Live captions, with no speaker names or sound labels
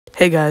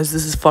Hey guys,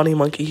 this is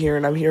FunneMonke here,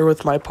 and I'm here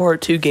with my part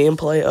 2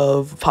 gameplay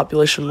of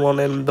Population 1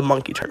 in the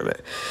Monkey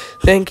Tournament.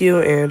 Thank you,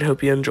 and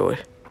hope you enjoy.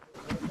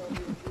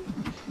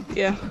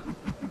 Yeah.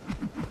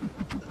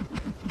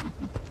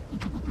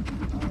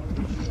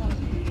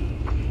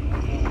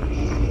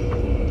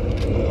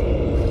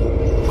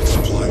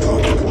 Supply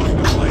drop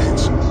reporting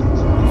planes.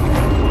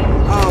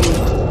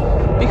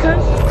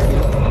 Because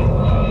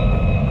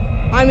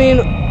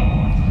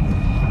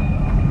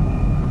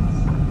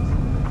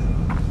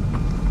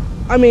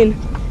I mean,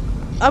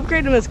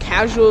 upgrade them as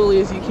casually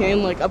as you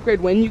can, like upgrade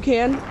when you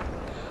can,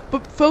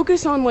 but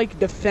focus on like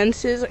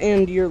defenses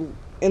and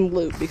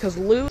loot, because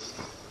loot.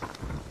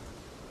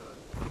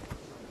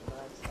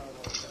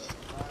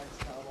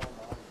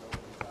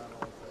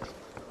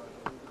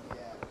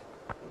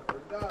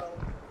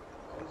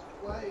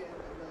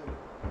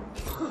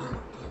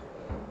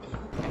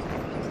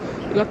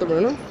 You got the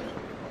runner?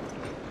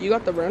 You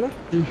got the runner?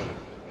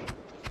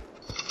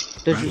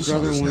 Does your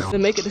brother want to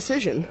make a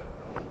decision?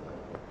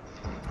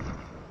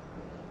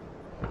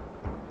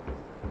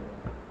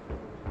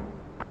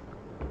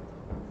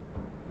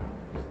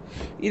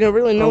 You know,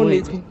 really, no one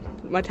needs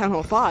my Town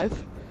Hall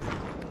 5.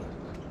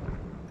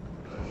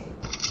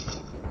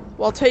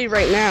 Well, I'll tell you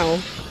right now,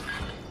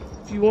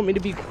 if you want me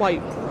to be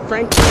quite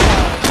frank.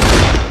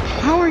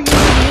 How are you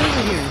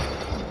over here?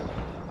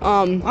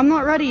 I'm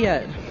not ready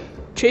yet.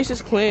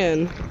 Chase's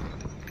clan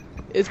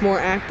is more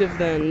active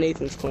than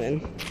Nathan's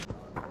clan.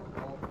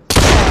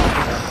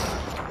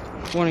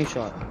 Warning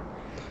shot.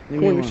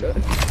 Warning shot.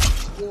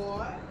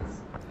 What?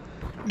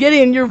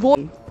 Gideon, your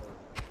voice.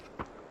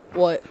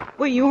 What?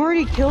 Wait, you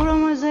already killed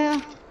him,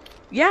 Isaiah?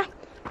 Yeah.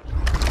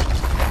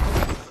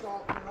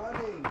 Stop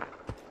running.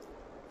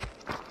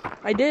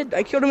 I did.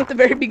 I killed him at the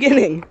very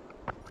beginning.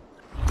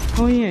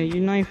 Oh yeah,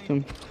 you knifed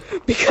him.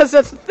 Because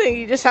that's the thing.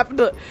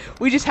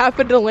 We just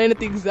happened to land at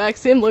the exact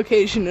same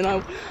location, and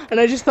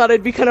I just thought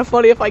it'd be kind of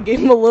funny if I gave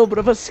him a little bit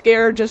of a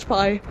scare just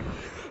by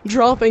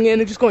dropping in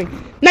and just going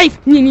knife.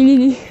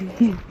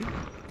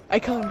 I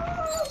come.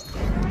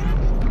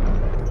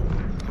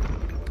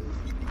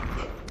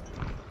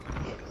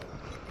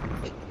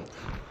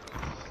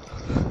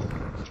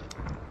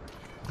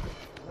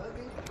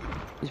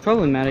 He's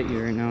probably mad at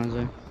you right now,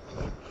 Isaiah.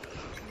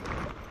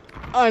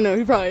 I know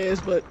he probably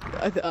is, but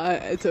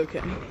it's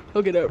okay.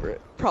 He'll get over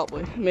it.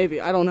 Probably. Maybe.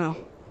 I don't know.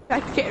 I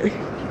care.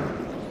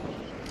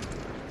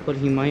 But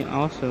he might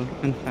also,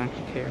 in fact,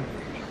 care.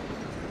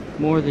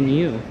 More than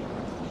you.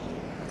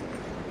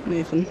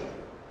 Nathan.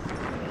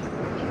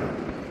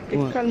 They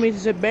What? call me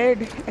the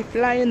bird. I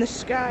fly in the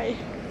sky.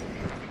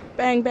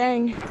 Bang,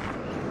 bang.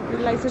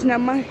 Your life is now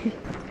mine.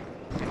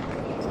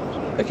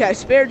 Okay, I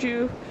spared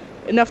you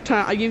enough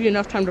time. I gave you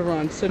enough time to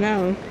run. So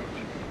now,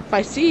 if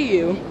I see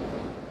you,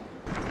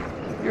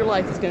 your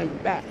life is gonna be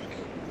back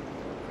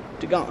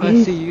to gone.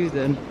 I see you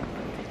then.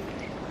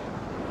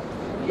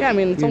 Yeah, I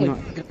mean, it's You're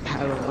only. not gonna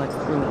have it like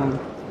for long.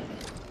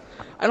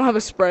 I don't have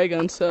a spray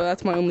gun, so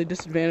that's my only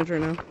disadvantage right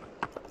now.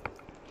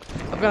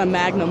 I've got a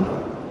Magnum,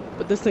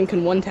 but this thing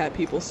can one-tap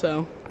people,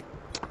 so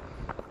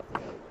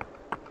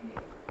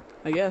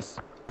I guess.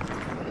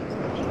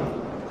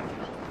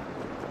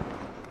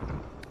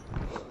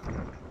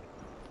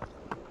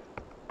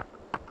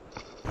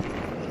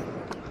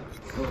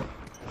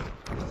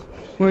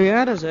 Where you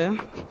at, Isaiah?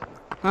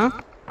 Huh?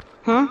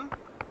 Huh?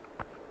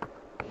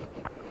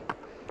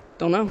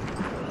 Don't know.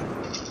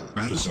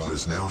 Madison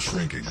is now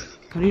shrinking.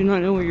 How do you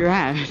not know where you're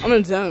at? I'm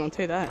in zone, I'll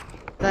tell you that.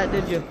 That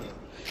did you?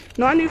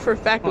 No, I knew for a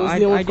fact it was Well,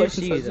 the only I do place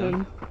see in you, though.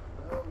 zone.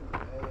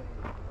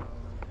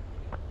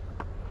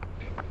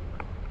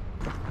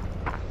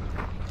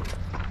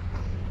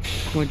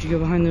 Why'd you go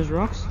behind those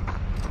rocks?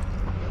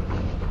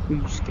 Were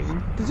you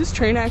scared? Does this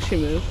train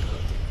actually move?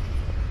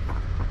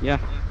 Yeah,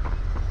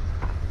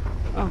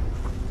 Oh,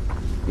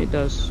 it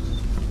does.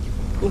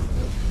 cool.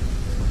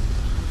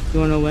 You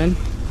wanna know when?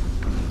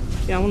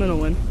 Yeah, I want to know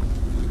when.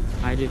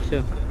 I do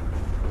too.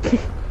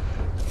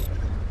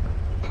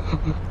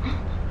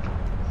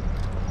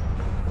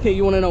 Okay,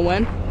 you want to know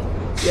when?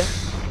 Yeah.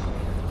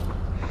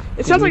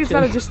 It sounds me like it's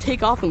got to too. just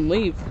take off and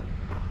leave.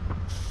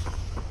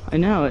 I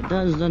know, it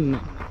does, doesn't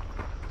it?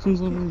 Seems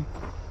a little weird.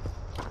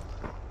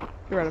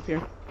 You're right up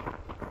here.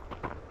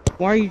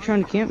 Why are you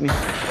trying to camp me?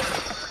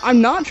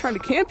 I'm not trying to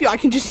camp you. I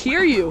can just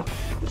hear you.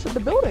 It's at the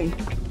building.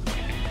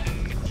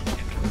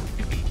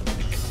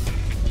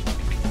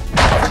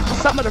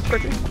 Some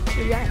motherfucker.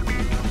 Where you at?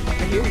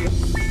 I hear you.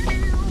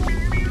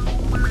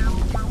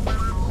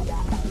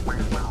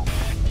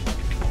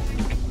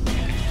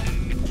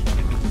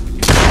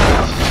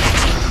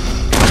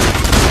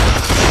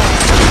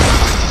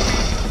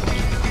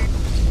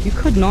 You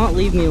could not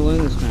leave me alone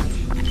this match.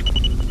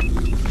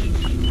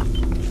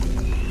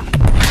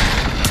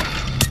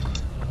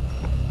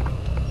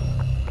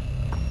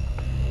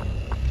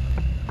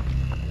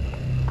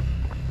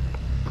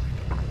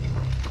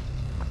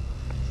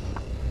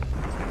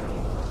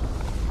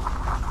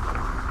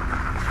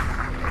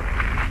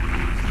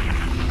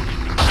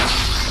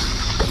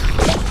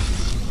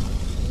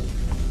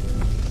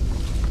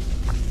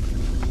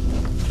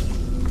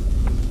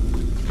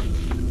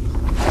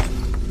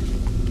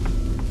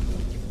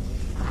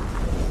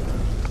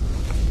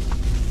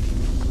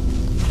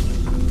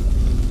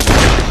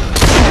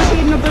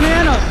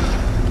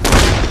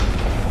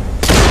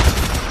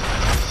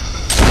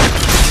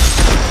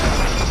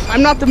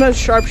 I'm not the most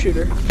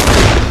sharpshooter.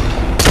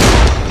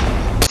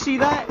 See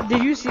that?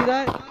 Did you see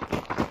that?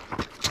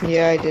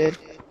 Yeah, I did.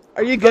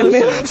 Are you good,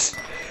 man?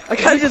 I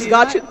kinda just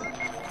got you.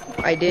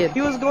 I did. He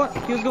was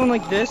going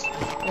like this,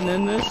 and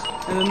then this,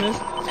 and then this,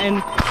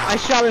 and I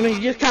shot him and he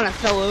just kind of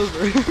fell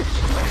over.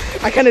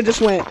 I kinda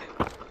just went.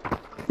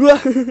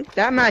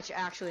 That match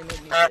actually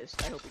made me pissed.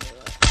 I hope you know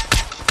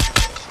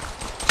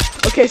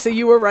that. Okay, so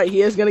you were right.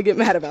 He is gonna get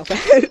mad about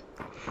that.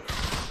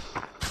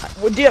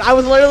 Well, dude, I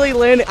was literally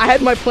landing. I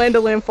had my plan to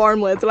land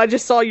farmlands, and I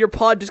just saw your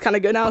pod just kind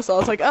of go now. So I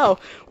was like, oh,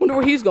 wonder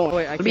where he's going.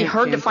 Wait, I It'd be can't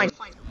hard to cancel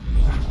find. it.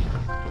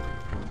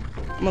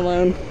 I'm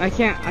alone. I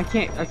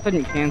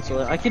couldn't cancel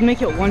it. I could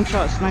make it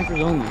one-shot snipers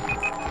only.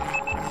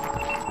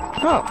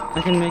 Oh,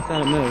 I can make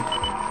that a mode.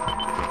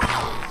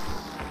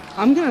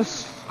 I'm gonna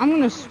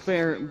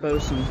spare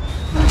Bosun.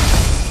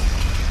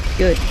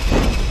 good.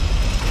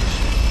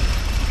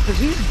 Cause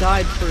he's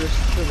died first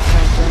for the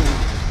past round.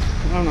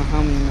 I don't know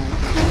how many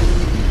matches.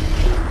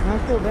 And I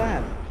feel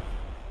bad.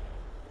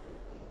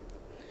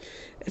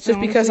 It's just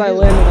No, because I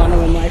honestly, landed on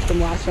him in life from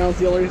last round. It's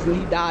the only reason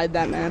he died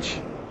that match.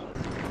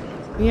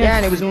 Yeah,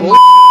 and it was he's bull.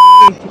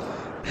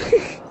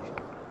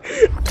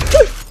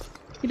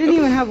 He didn't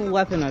even have a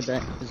weapon, I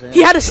bet.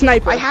 He had a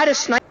sniper. I had a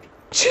sniper.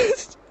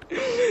 Just.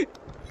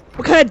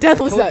 What kind of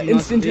death was that? Told you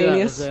not to do that,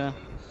 Instantaneous. Isaiah.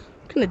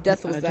 What kind of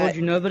death was I that? told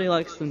you nobody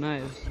likes the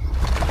knives.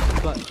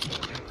 But,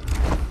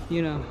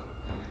 you know.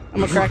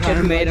 I'm a crackhead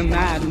who made him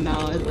mad, and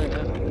now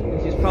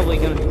he's probably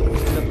gonna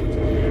end up.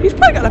 He's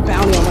probably got a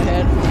bounty on my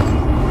head.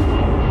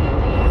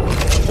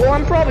 Well,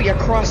 I'm probably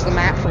across the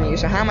map from you,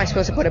 so how am I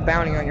supposed to put a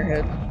bounty on your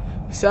head?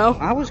 So?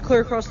 I was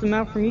clear across the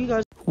map from you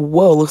guys.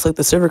 Whoa, looks like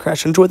the server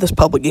crashed. Enjoy this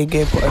public game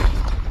gameplay.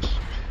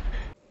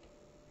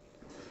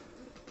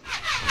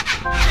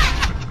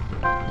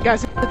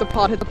 Guys, hit the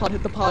pod, hit the pod,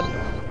 hit the pod.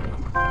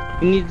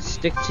 We need to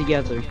stick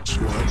together.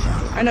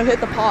 I know, hit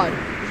the pod,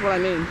 is what I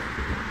mean.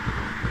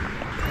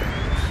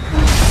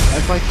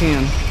 If I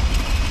can.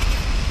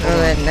 Oh,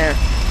 that in there.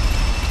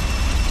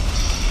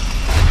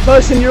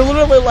 Bosun, you're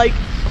literally like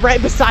right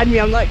beside me.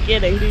 I'm not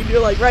kidding, dude. You're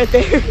like right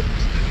there.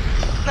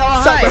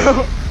 Oh, What's up, bro?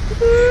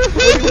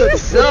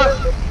 What's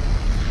up?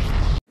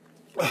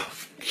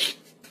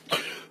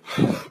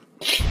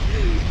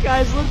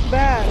 Guys, look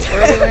bad.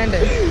 Where are we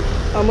landing?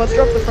 Let's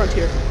drop the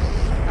frontier.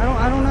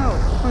 I don't know.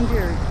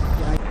 Frontier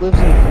lives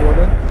in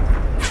Florida.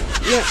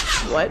 Yeah.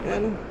 What,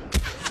 man?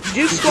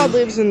 Juice Squad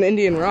lives in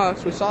Indian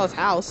Rocks. We saw his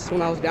house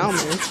when I was down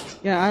there.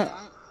 Yeah,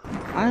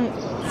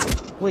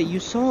 wait, you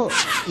saw,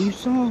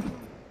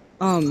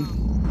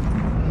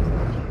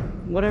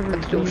 whatever.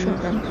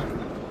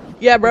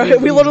 Yeah, bro.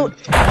 We literally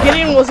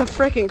Gideon was a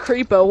freaking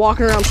creepo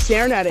walking around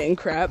staring at it and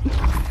crap.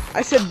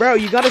 I said, bro,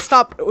 you gotta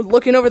stop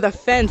looking over the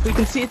fence. We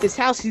can see at this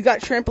house he's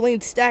got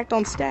trampolines stacked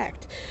on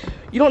stacked.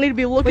 You don't need to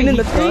be looking in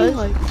the thing.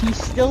 Like, He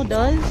still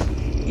does?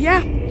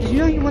 yeah. Did you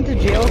know he went to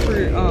jail for,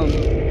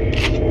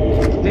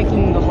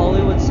 making the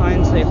Hollywood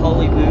sign say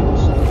Holly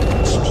Boobs?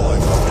 Supply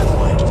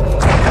complete.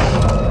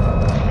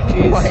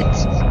 Jeez. What?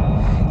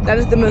 That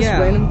is the most Yeah.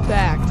 random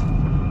fact.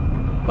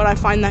 But I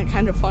find that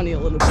kind of funny a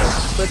little bit.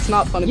 But it's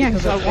not funny Yeah,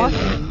 because because I I watched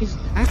him. He's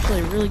actually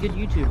a really good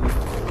YouTuber.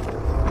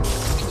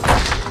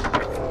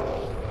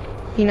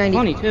 P90.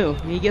 Funny, too.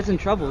 He gets in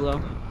trouble,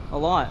 though. A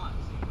lot.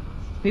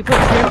 We put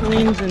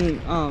trampolines in,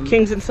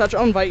 Kings and such.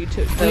 I'll invite you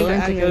to the add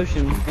Atlantic me.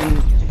 Ocean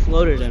and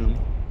floated in them.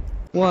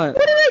 What?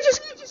 What did I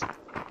just...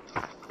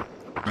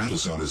 Battle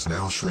zone is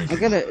now I shrinking.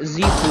 got a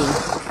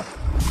Z2.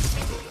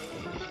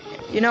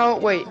 You know,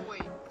 wait.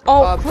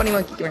 Oh,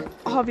 FunneMonke, come here.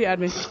 I'll have you add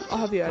me. I'll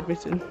have you add me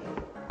soon.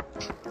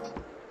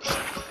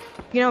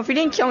 You know, if you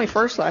didn't kill me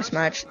first last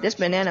match, this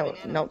banana would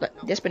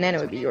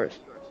be yours.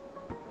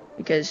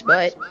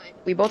 But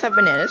we both have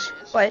bananas,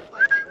 but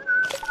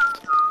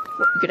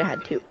you could have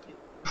had two.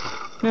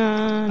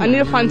 I need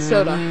to find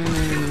soda.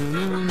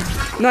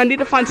 No, I need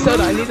to find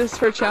soda. I need this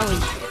for a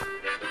challenge.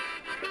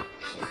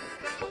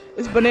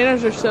 It's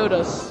bananas or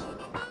sodas.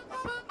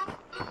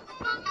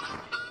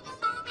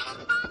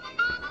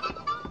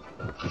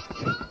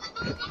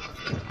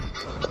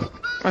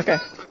 Okay.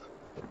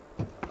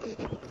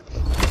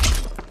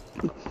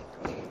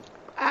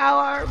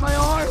 Ow, my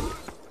arm.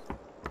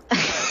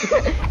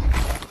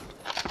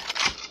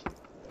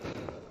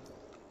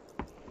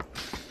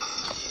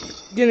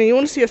 Jenny, you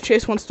want to see if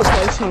Chase wants to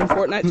play some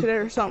Fortnite today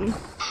or something?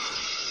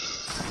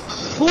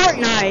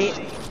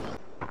 Fortnite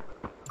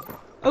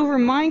over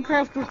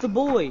Minecraft with the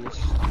boys.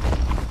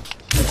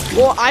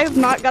 Well, I have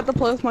not got to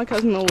play with my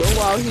cousin in a little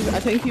while. I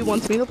think he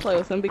wants me to play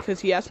with him because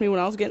he asked me when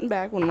I was getting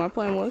back when my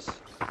plan was.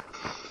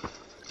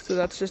 So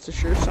that's just a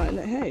sure sign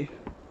that, hey,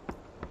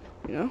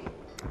 you know?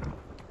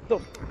 The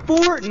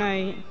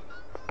Fortnite.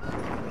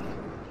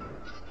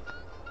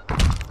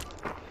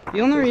 The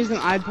only reason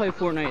I'd play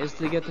Fortnite is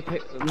to get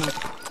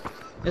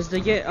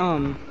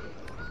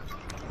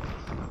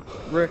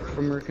Rick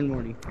from Rick and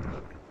Morty.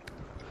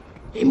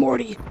 Hey,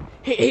 Morty.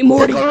 Hey,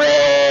 Morty.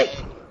 Rick!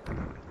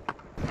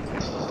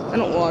 I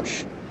don't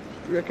watch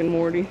Rick and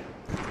Morty. Me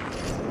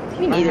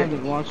I neither.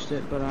 haven't watched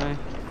it, but it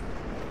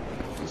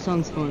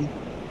sounds fun.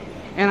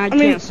 And I mean-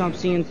 can't stop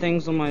seeing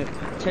things on my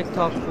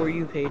TikTok For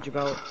You page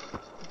about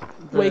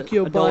the Wake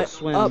your Adult butt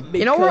Swim. up.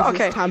 You know where? because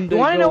Okay. it's time You to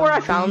want to know go where I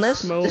found this?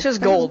 smoke. This is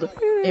gold.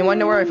 And you want to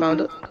know where I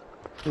found it?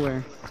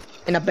 Where?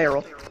 In a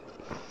barrel.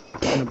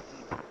 A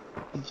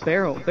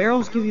barrel.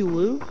 Barrels give you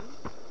loot?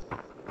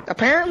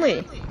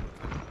 Apparently.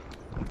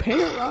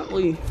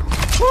 Apparently.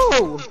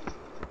 Whoa!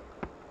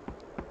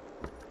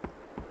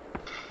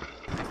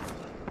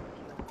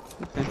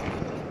 Okay.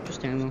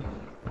 Just ammo.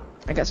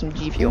 I got some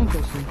G fuel.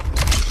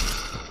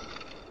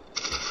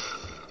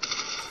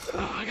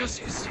 Oh, I got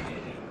CC.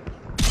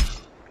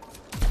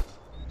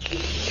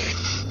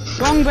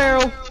 Wrong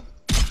barrel!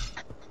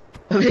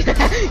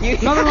 you,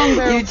 Another wrong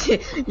barrel.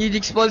 You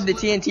exploded the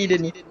TNT,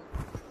 didn't you?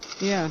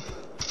 Yeah.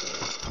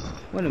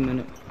 Wait a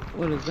minute.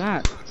 What is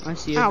that? I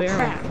see a Ow, barrel.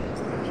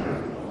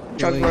 crap.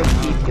 Drug Wait. road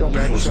G fuel.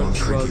 Battle zone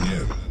shrinking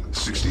in.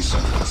 60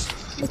 seconds.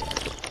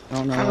 I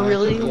don't know. I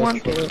really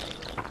want to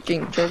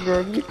drink drug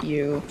road with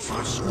you.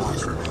 5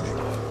 squads remaining.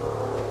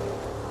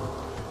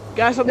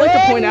 Guys, I'd like to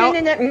point out,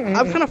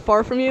 I'm kind of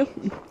far from you.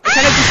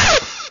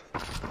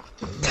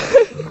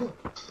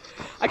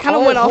 I kind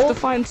of went off to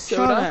find Shut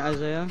soda. it,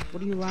 Isaiah.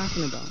 What are you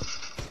laughing about?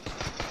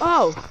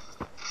 Oh,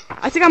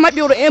 I think I might be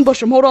able to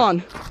ambush him. Hold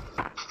on,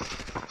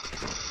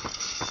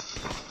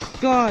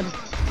 God.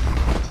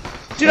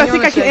 dude. Hang I think on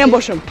a I can second.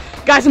 ambush him.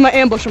 Guys, I'm gonna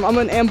ambush him. I'm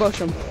gonna ambush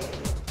him.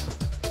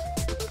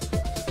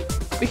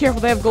 Be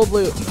careful, they have gold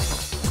loot.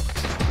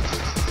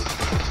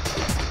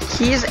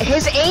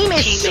 His aim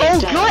is so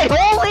good.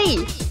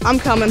 Holy! I'm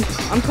coming.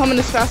 I'm coming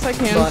as fast as I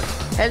can. But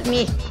help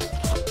me.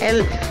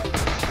 Help.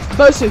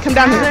 Bosun, come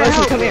down here.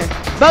 Bosun, come here.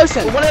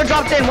 Bosun, One of them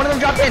dropped in. One of them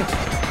dropped in.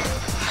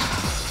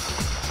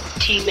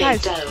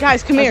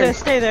 guys, come Isaiah, here.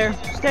 stay there.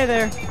 Stay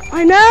there.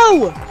 I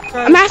know.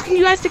 I'm asking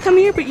you guys to come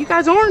here, but you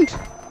guys aren't.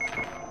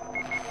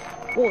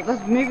 Well,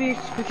 that's maybe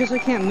it's because I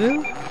can't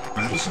move.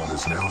 Battle zone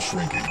is now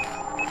shrinking.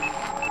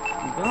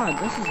 God,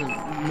 this is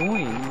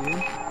annoying,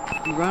 dude.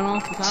 You run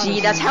off without See,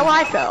 us, that's and how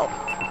I felt.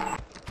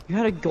 You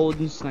had a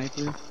golden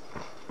sniper.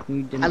 And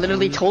you didn't I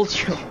literally use it. told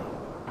you.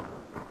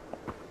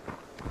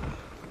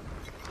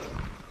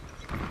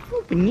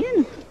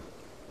 Opinion.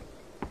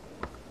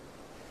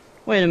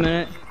 Wait a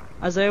minute.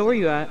 Isaiah, where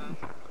you at?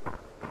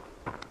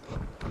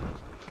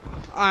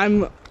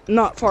 I'm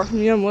not far from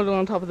you. I'm literally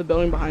on top of the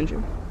building behind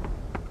you.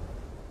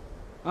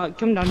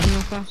 Come down here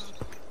real fast.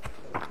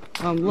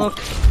 Look.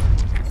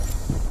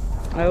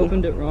 I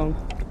opened it wrong.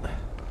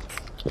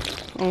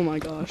 Oh my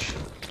gosh.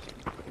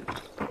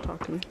 Don't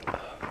talk to me.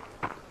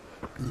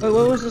 Wait,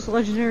 what was this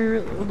legendary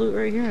loot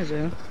right here,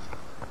 Isaiah?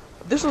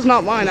 This was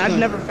not mine. I've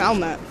never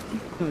found that.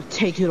 Gonna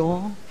take it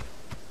all?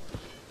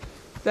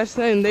 That's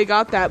the thing. They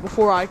got that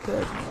before I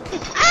could.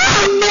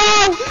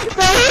 No!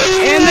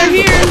 And they're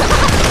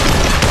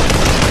here.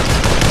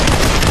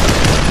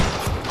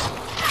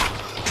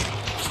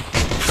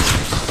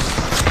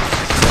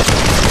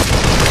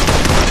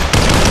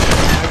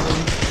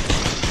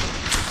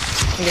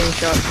 I'm getting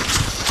shot.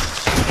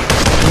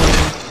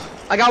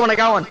 I got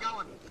one.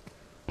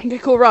 Okay,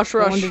 cool. Rush,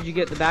 What one rush. did you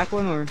get? The back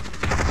one or?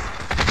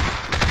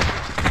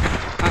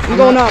 I'm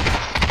going up.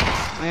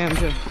 I am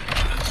too.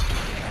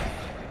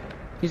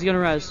 He's gonna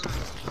res.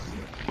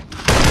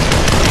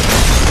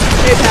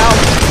 Hey, pal.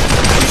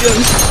 How you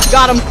doing?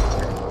 Got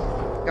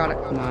him. Got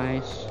it.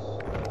 Nice.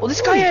 Well,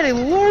 this guy had a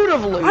load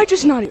of loot. I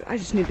just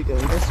need to go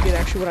investigate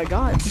actually what I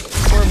got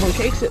before everyone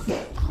takes it.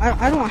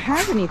 I don't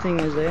have anything,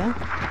 Isaiah.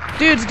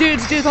 Dudes,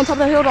 on top of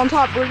that hill, on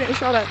top. We're getting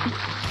shot at.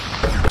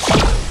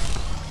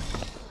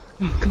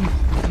 Oh, come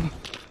on.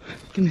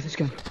 Give me this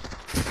gun.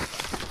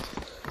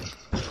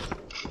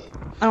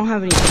 I don't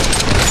have any.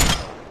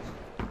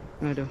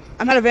 I do.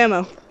 I'm out of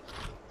ammo.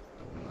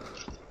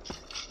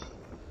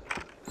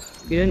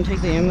 You didn't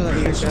take the ammo that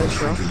you Battle zone guys,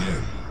 bro. shrinking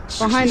in.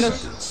 60 Behind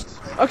us.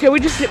 seconds. Okay,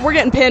 we're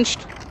getting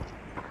pinched.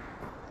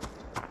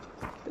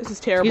 This is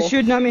terrible. He's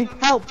shooting at me.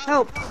 Help!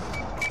 Help!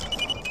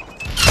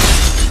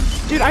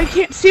 Dude, I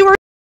can't see where